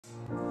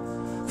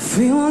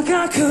feel like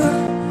I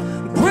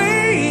could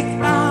break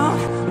out.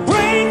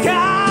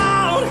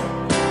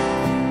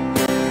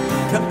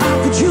 Now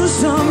I could use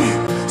some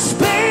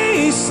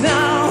space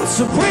now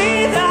to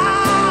breathe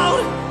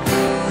out.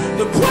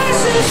 The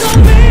prices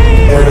on me.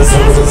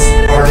 Arizona's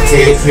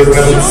Arcade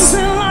Heroes.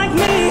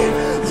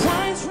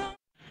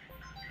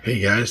 Hey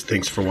guys,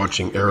 thanks for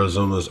watching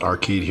Arizona's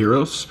Arcade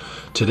Heroes.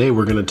 Today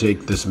we're going to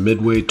take this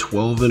Midway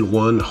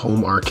 12-in-1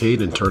 home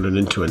arcade and turn it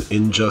into an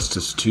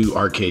Injustice 2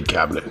 arcade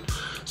cabinet.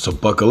 So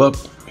buckle up,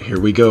 here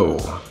we go.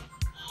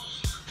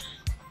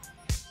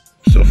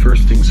 So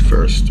first things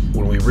first,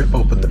 when we rip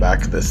open the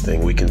back of this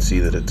thing, we can see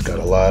that it's got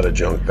a lot of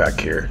junk back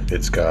here.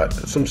 It's got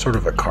some sort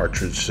of a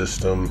cartridge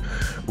system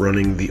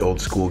running the old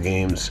school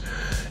games.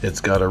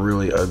 It's got a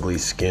really ugly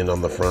skin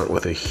on the front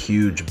with a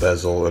huge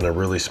bezel and a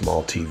really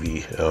small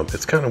TV.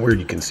 It's kind of weird.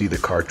 You can see the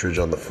cartridge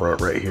on the front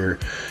right here.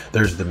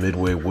 There's the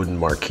Midway wooden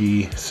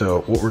marquee.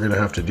 So what we're going to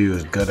have to do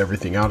is gut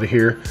everything out of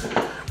here.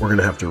 We're going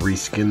to have to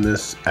reskin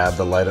this, add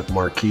the light up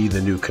marquee,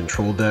 the new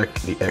control deck,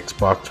 the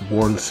Xbox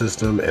One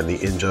system, and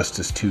the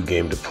Injustice 2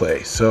 game to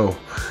play. So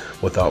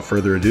without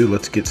further ado,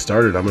 let's get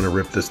started. I'm going to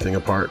rip this thing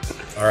apart.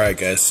 Alright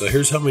guys, so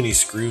here's how many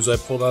screws I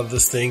pulled out of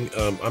this thing.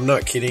 I'm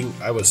not kidding,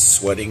 I was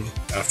sweating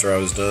after I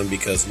was done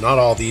because not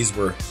all these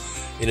were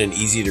in an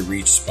easy to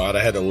reach spot.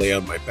 I had to lay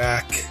on my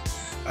back.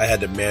 I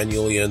had to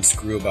manually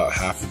unscrew about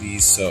half of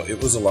these, so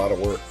it was a lot of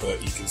work,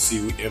 but you can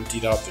see we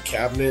emptied out the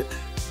cabinet.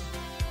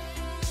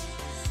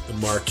 The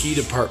marquee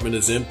department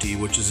is empty,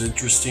 which is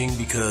interesting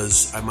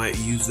because I might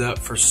use that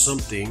for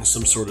something,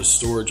 some sort of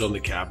storage on the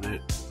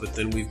cabinet. But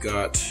then we've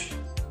got,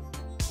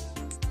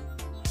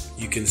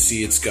 you can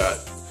see it's got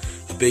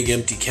a big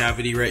empty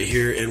cavity right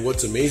here. And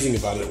what's amazing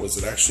about it was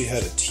it actually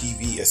had a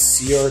TV, a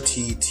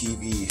CRT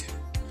TV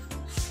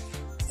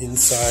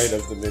inside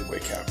of the Midway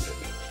cabinet.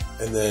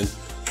 And then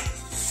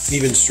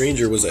even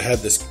stranger was it had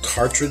this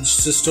cartridge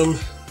system.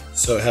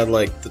 So it had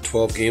like the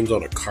 12 games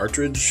on a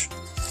cartridge.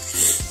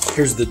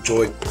 Here's the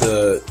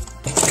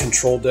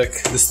control deck.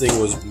 This thing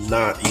was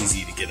not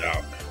easy to get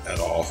out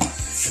at all.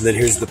 And then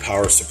here's the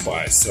power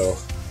supply. So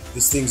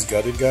this thing's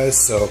gutted, guys.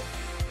 So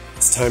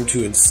it's time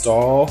to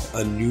install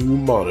a new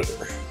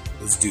monitor.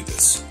 Let's do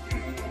this.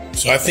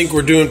 So I think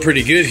we're doing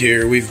pretty good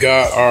here. We've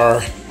got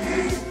our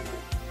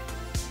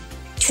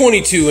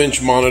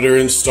 22-inch monitor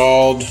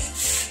installed.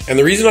 And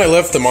the reason I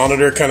left the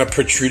monitor kind of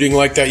protruding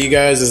like that, you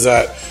guys, is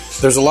that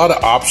there's a lot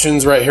of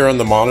options right here on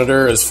the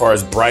monitor as far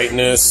as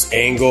brightness,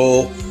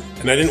 angle,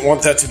 and I didn't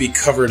want that to be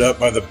covered up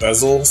by the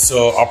bezel,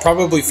 so I'll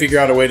probably figure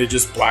out a way to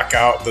just black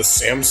out the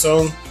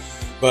Samsung,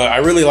 but I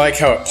really like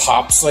how it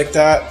pops like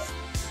that,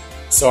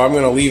 so I'm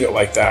going to leave it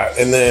like that.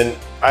 And then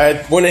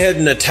I went ahead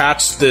and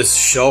attached this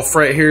shelf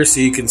right here so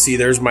you can see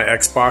there's my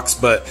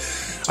Xbox, but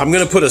I'm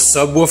going to put a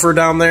subwoofer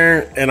down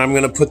there, and I'm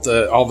going to put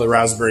all the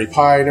Raspberry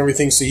Pi and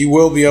everything, so you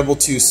will be able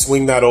to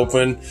swing that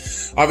open.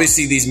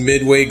 Obviously, these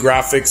Midway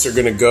graphics are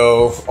going to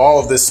go. All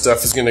of this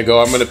stuff is going to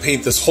go. I'm going to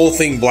paint this whole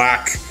thing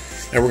black,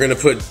 and we're going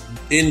to put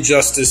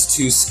Injustice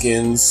 2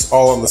 skins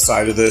all on the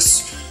side of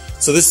this.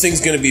 So this thing's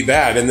going to be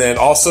bad. And then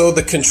also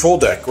the control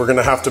deck. We're going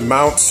to have to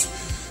mount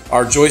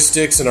our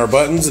joysticks and our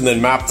buttons and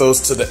then map those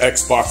to the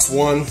Xbox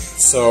One.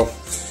 So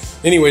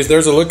anyways,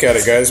 there's a look at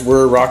it, guys.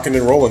 We're rocking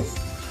and rolling.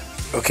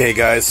 Okay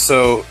guys,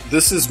 so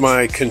this is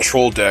my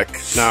control deck.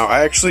 Now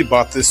I actually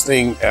bought this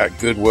thing at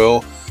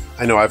Goodwill.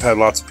 I know I've had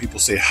lots of people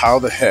say, how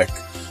the heck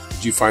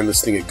did you find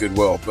this thing at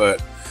Goodwill?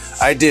 But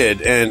I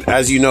did, and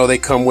as you know, they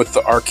come with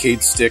the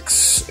arcade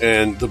sticks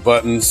and the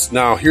buttons.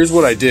 Now here's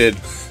what I did.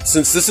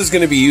 Since this is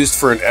going to be used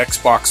for an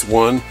Xbox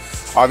One,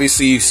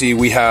 obviously you see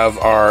we have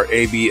our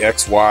A, B,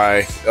 X,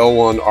 Y,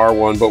 L1,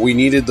 R1, but we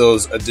needed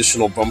those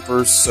additional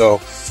bumpers. So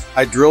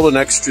I drilled an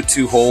extra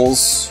 2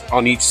 holes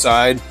on each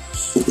side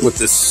with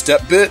this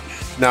step bit.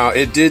 Now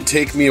it did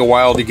take me a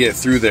while to get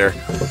through there.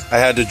 I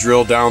had to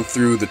drill down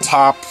through the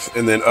top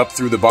and then up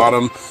through the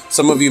bottom.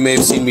 Some of you may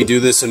have seen me do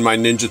this in my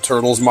Ninja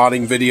Turtles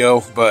modding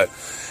video, but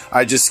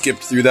I just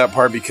skipped through that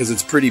part because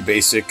it's pretty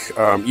basic.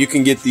 You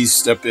can get these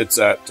step bits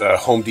at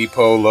Home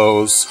Depot,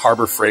 Lowe's,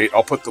 Harbor Freight.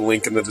 I'll put the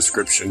link in the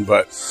description.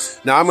 But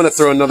now I'm going to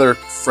throw another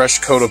fresh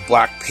coat of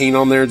black paint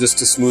on there just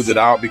to smooth it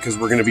out because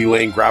we're going to be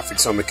laying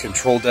graphics on the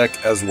control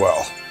deck as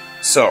well.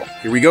 So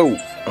here we go.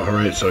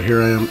 Alright, so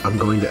here I am. I'm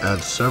going to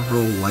add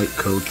several light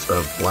coats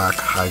of black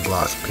high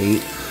gloss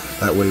paint.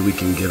 That way we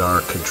can get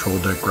our control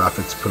deck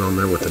graphics put on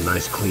there with a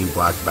nice clean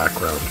black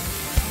background.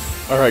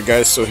 Alright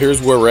guys, so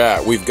here's where we're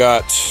at. We've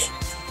got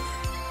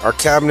our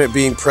cabinet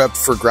being prepped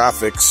for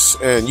graphics,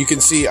 and you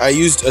can see I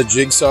used a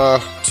jigsaw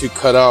to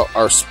cut out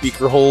our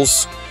speaker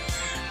holes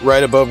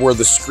right above where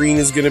the screen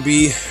is going to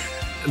be.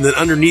 And then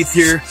underneath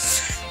here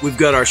we've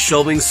got our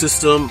shelving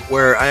system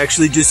where I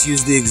actually just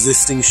used the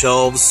existing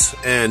shelves,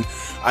 and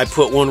I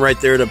put one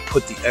right there to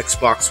put the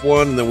Xbox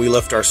One, and then we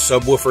left our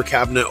subwoofer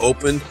cabinet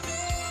open.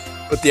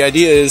 But the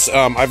idea is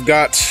I've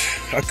got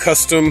a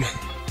custom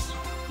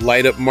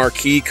light up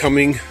marquee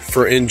coming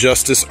for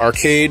Injustice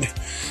Arcade,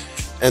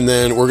 and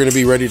then we're going to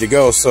be ready to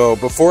go. So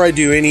before I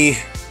do any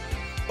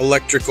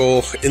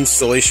electrical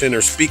installation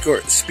or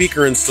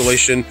speaker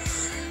installation,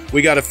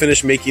 we got to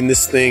finish making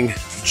this thing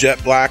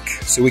jet black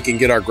so we can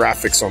get our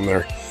graphics on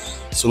there.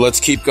 So let's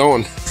keep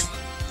going.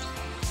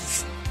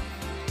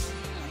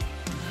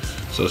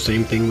 So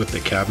same thing with the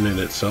cabinet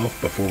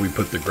itself. Before we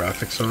put the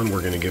graphics on,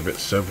 we're going to give it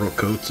several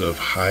coats of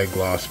high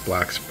gloss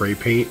black spray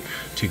paint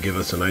to give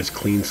us a nice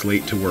clean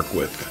slate to work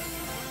with.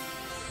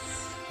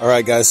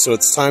 Alright guys, so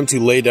it's time to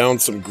lay down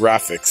some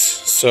graphics.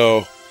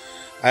 So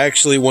I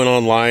actually went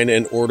online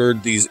and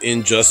ordered these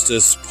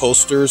Injustice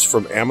posters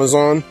from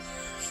Amazon.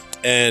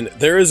 And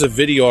there is a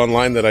video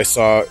online that I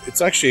saw.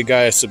 It's actually a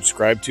guy I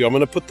subscribe to. I'm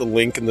going to put the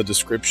link in the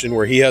description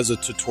where he has a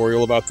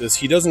tutorial about this.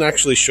 He doesn't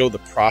actually show the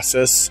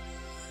process,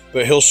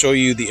 but he'll show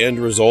you the end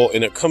result,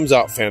 and it comes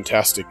out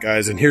fantastic,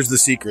 guys. And here's the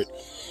secret: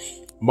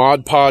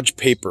 Mod Podge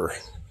paper.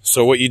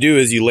 So what you do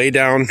is you lay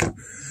down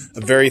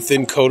a very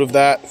thin coat of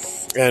that,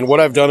 and what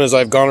I've done is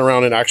I've gone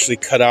around and actually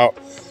cut out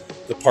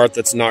the part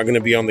that's not going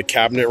to be on the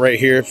cabinet right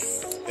here,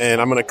 and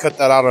I'm going to cut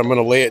that out. I'm going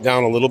to lay it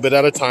down a little bit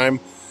at a time.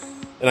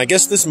 And I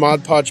guess this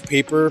Mod Podge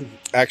paper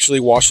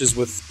actually washes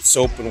with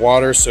soap and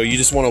water, so you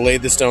just want to lay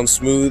this down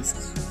smooth,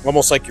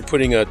 almost like you're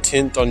putting a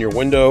tint on your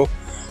window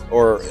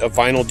or a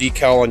vinyl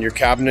decal on your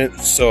cabinet.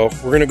 So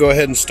we're gonna go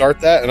ahead and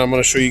start that, and I'm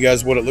gonna show you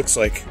guys what it looks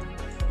like.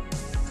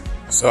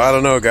 So I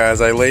don't know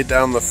guys, I laid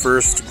down the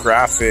first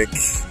graphic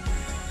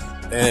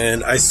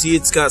and I see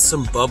it's got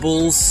some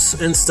bubbles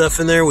and stuff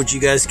in there, which you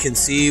guys can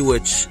see,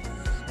 which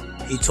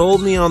he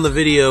told me on the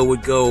video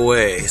would go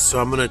away. So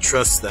I'm gonna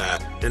trust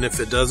that. And if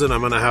it doesn't,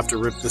 I'm gonna have to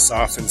rip this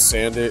off and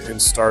sand it and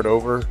start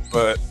over.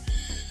 But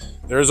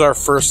there's our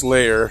first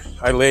layer.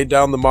 I laid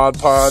down the Mod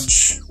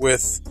Podge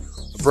with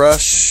a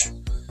brush,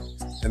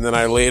 and then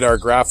I laid our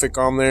graphic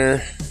on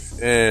there,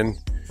 and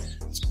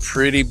it's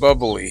pretty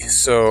bubbly,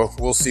 so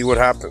we'll see what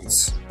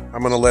happens.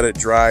 I'm gonna let it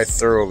dry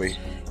thoroughly.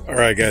 All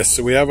right guys,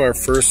 so we have our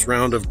first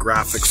round of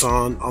graphics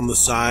on the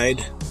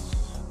side,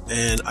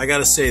 and I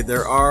gotta say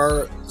there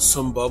are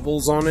some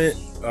bubbles on it,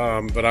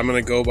 but I'm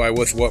gonna go by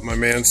with what my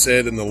man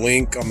said in the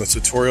link on the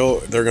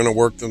tutorial. They're gonna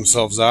work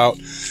themselves out,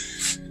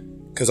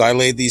 because I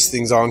laid these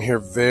things on here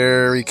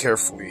very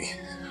carefully.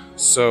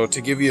 So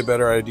to give you a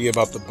better idea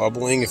about the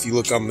bubbling, if you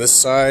look on this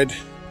side,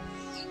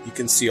 you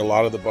can see a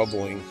lot of the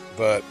bubbling,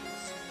 but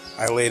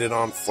I laid it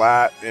on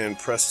flat and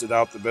pressed it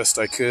out the best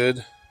I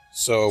could.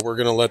 So we're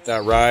gonna let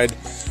that ride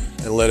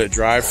and let it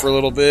dry for a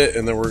little bit,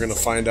 and then we're gonna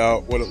find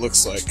out what it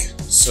looks like.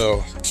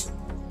 So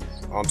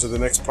on to the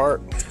next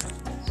part.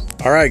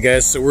 All right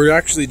guys, so we're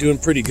actually doing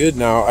pretty good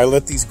now. I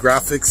let these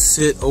graphics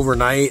sit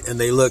overnight and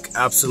they look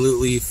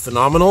absolutely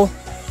phenomenal.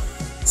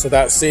 So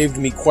that saved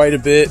me quite a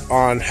bit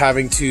on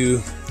having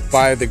to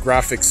buy the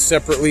graphics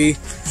separately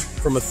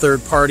from a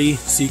third party,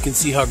 so you can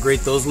see how great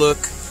those look.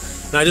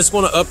 And I just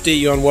want to update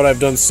you on what I've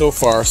done so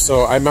far.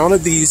 So I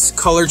mounted these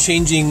color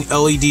changing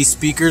LED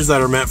speakers that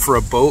are meant for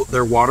a boat.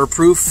 They're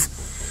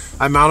waterproof.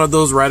 I mounted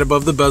those right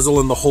above the bezel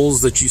in the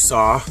holes that you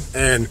saw.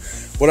 And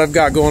what I've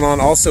got going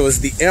on also is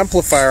the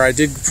amplifier I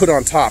did put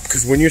on top,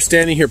 because when you're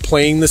standing here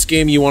playing this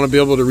game, you want to be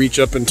able to reach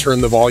up and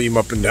turn the volume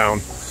up and down.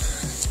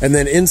 And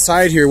then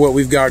inside here, what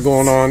we've got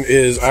going on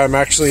is I'm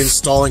actually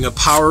installing a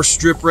power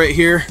strip right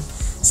here.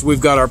 So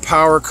we've got our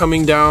power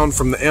coming down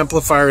from the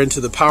amplifier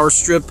into the power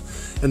strip,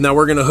 and now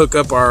we're gonna hook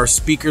up our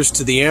speakers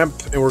to the amp,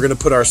 and we're gonna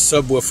put our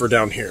subwoofer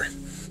down here.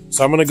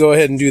 So I'm gonna go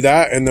ahead and do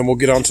that, and then we'll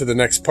get on to the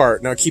next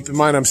part. Now keep in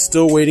mind, I'm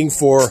still waiting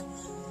for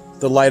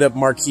the light up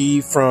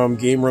marquee from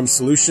Game Room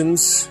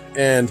Solutions,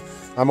 and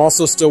I'm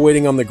also still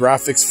waiting on the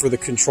graphics for the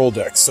control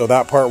deck. So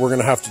that part we're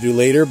gonna have to do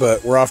later,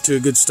 but we're off to a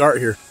good start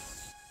here.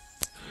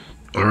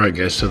 Alright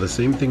guys, so the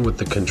same thing with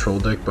the control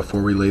deck.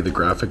 Before we lay the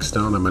graphics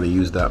down, I'm going to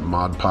use that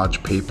Mod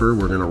Podge paper.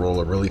 We're going to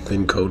roll a really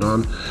thin coat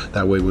on.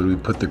 That way when we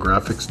put the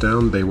graphics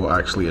down, they will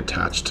actually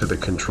attach to the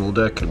control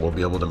deck, and we'll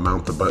be able to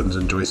mount the buttons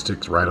and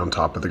joysticks right on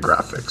top of the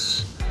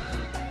graphics.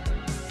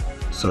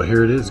 So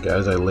here it is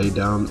guys, I laid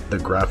down the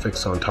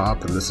graphics on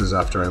top, and this is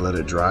after I let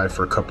it dry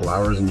for a couple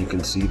hours, and you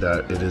can see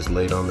that it is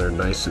laid on there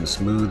nice and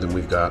smooth, and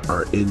we've got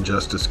our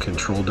Injustice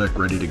control deck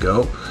ready to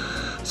go.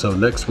 So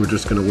next we're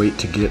just going to wait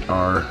to get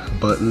our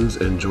buttons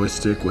and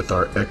joystick with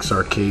our X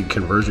Arcade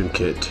conversion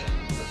kit,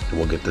 and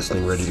we'll get this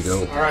thing ready to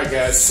go. Alright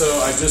guys, so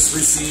I just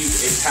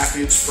received a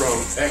package from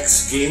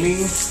X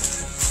Gaming.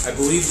 I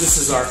believe this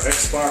is our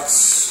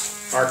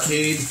Xbox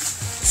Arcade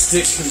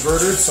stick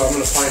converter, so I'm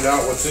going to find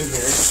out what's in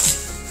here.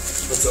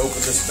 Let's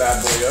open this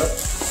bad boy up.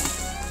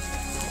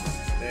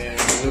 And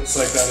it looks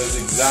like that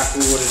is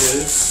exactly what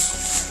it is.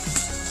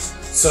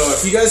 So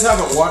if you guys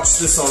haven't watched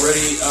this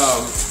already,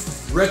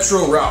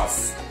 Retro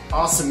Ralph,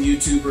 awesome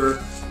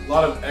YouTuber, a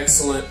lot of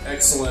excellent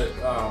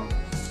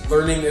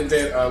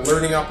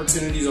learning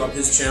opportunities on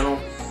his channel.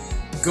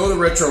 Go to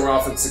Retro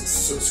Ralph and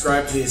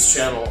subscribe to his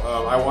channel.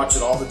 I watch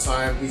it all the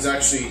time. He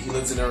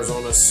lives in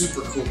Arizona,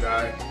 super cool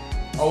guy,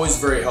 always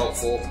very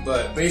helpful.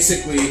 But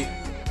basically,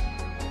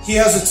 he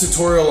has a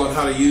tutorial on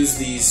how to use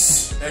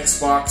these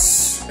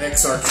Xbox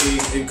X Arcade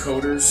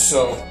encoders.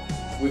 So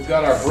we've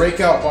got our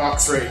breakout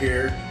box right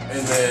here, and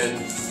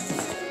then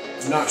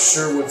I'm not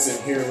sure what's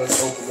in here.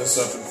 Let's open this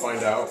up and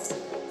find out.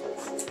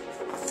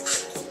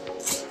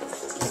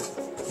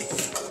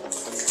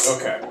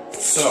 Okay.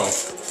 So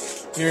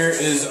here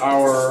is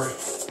our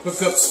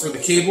hookups for the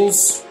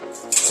cables.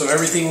 So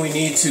everything we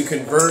need to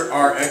convert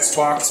our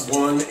Xbox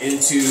One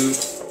into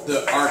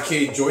the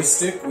arcade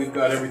joystick, we've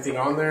got everything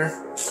on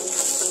there. And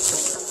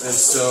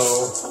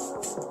so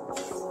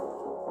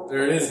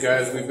there it is,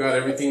 guys. We've got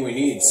everything we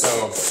need.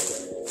 So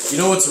you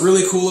know what's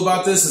really cool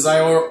about this is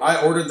I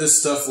ordered this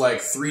stuff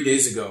like 3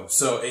 days ago.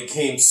 So it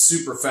came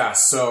super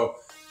fast. So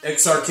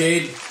X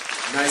Arcade,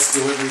 nice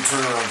delivery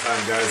turnaround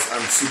time, guys.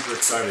 I'm super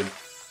excited.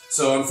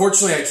 So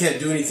unfortunately I can't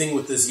do anything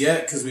with this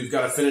yet because we've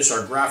got to finish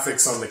our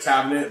graphics on the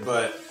cabinet,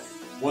 but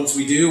once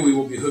we do, we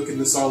will be hooking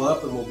this all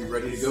up and we'll be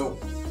ready to go.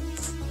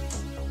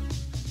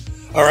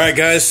 Alright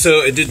guys,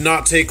 so it did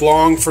not take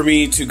long for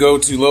me to go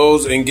to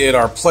Lowe's and get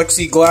our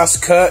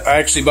plexiglass cut. I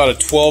actually bought a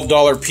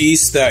 $12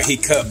 piece that he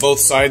cut both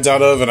sides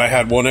out of, and I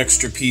had one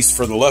extra piece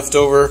for the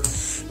leftover.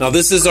 Now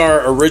this is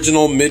our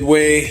original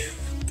Midway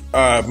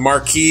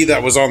marquee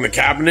that was on the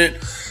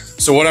cabinet.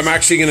 So what I'm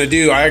actually going to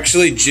do, I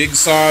actually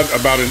jigsawed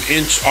about an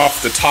inch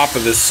off the top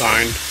of this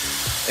sign,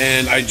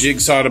 and I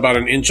jigsawed about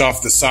an inch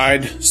off the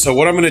side. So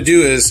what I'm going to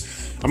do is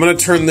I'm going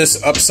to turn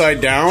this upside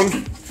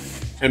down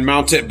and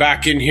mount it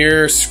back in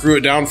here, screw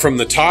it down from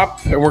the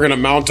top, and we're going to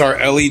mount our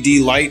LED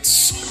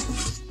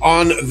lights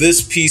on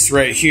this piece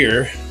right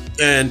here.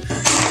 And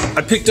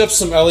I picked up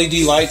some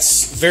LED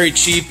lights very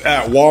cheap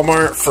at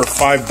Walmart for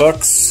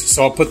 $5,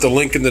 so I'll put the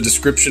link in the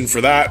description for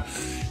that.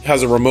 It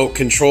has a remote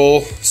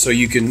control so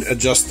you can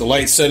adjust the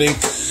light setting.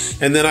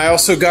 And then I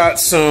also got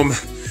some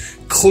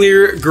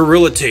clear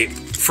Gorilla Tape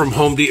from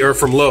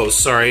from Lowe's,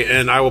 sorry,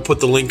 and I will put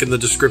the link in the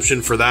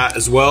description for that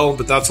as well.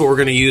 But that's what we're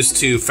going to use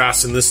to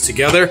fasten this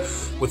together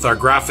with our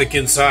graphic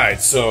inside.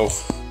 So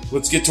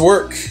let's get to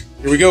work.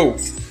 Here we go.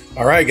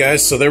 All right,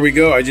 guys, so there we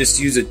go. I just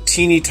use a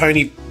teeny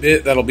tiny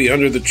bit that'll be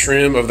under the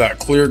trim of that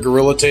clear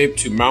Gorilla Tape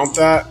to mount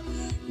that.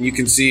 And you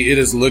can see it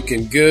is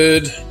looking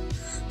good.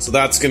 So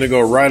that's going to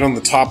go right on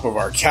the top of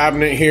our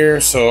cabinet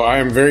here. So I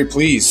am very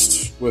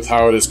pleased with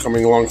how it is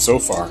coming along so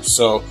far.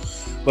 So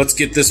let's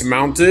get this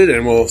mounted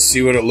and we'll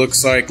see what it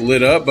looks like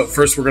lit up. But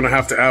first we're going to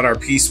have to add our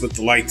piece with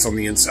the lights on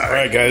the inside. All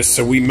right, guys,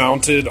 so we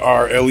mounted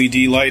our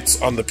LED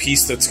lights on the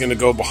piece that's going to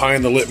go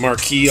behind the lit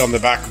marquee on the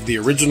back of the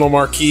original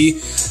marquee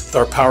with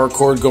our power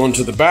cord going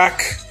to the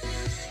back.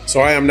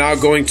 So I am now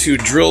going to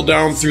drill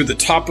down through the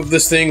top of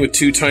this thing with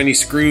 2 tiny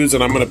screws,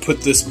 and I'm going to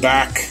put this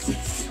back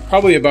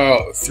probably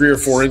about 3 or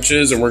 4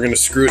 inches, and we're going to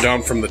screw it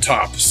down from the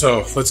top.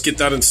 So let's get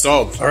that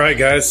installed. All right,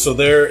 guys, so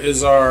there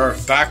is our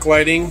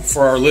backlighting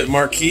for our lit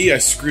marquee. I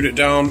screwed it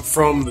down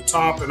from the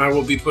top, and I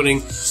will be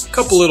putting a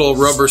couple little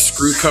rubber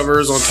screw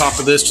covers on top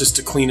of this just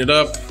to clean it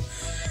up.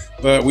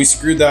 But we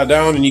screwed that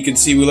down, and you can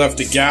see we left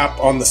a gap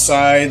on the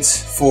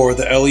sides for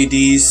the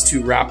LEDs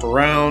to wrap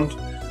around.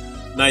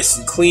 Nice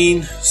and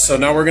clean. So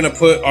now we're going to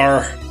put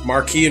our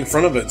marquee in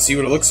front of it and see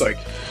what it looks like.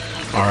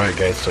 Alright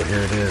guys, so here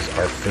it is,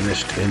 our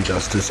finished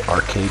Injustice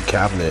arcade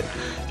cabinet.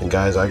 And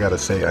guys, I gotta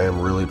say, I am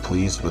really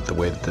pleased with the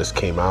way that this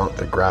came out.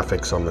 The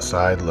graphics on the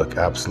side look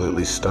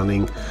absolutely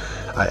stunning.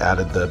 I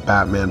added the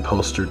Batman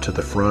poster to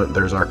the front.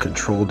 There's our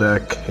control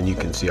deck, and you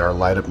can see our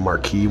light up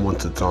marquee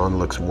once it's on.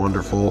 Looks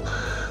wonderful.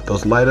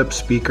 Those light up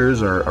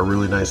speakers are a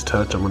really nice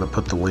touch. I'm gonna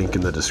put the link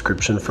in the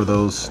description for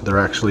those. They're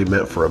actually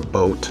meant for a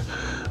boat,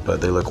 but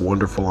they look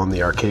wonderful on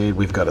the arcade.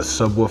 We've got a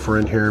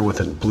subwoofer in here with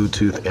a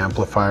Bluetooth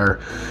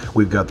amplifier.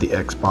 We've got the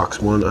Xbox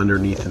One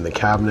underneath in the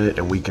cabinet,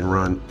 and we can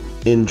run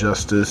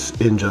Injustice,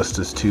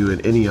 Injustice 2,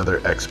 and any other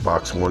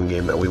Xbox One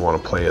game that we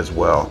want to play as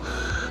well.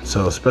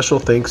 So special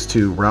thanks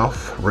to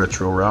Ralph,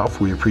 Retro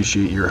Ralph. We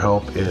appreciate your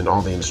help in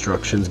all the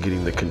instructions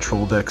getting the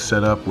control deck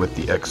set up with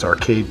the X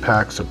Arcade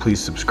pack, so please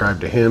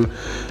subscribe to him.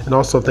 And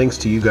also thanks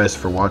to you guys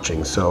for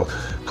watching. So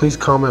please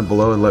comment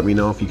below and let me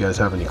know if you guys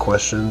have any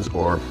questions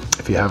or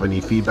if you have any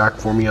feedback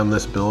for me on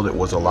this build. It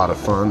was a lot of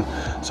fun.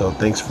 So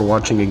thanks for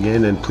watching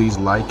again, and please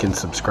like and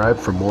subscribe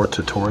for more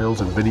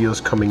tutorials and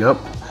videos coming up.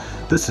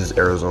 This is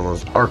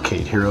Arizona's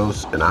Arcade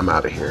Heroes, and I'm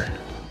out of here.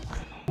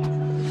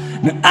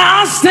 Now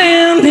I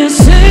stand here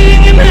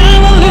singing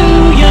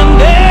hallelujah, I'm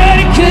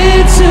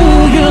dedicated to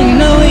you,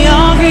 know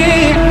you're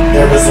here.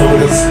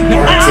 Arizona's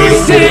Now I Arcade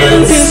stand here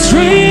Heroes.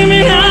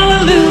 screaming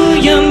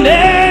hallelujah, I'm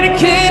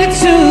dedicated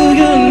to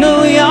you,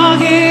 know you're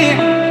here.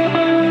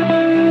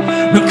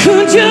 Now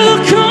could you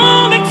come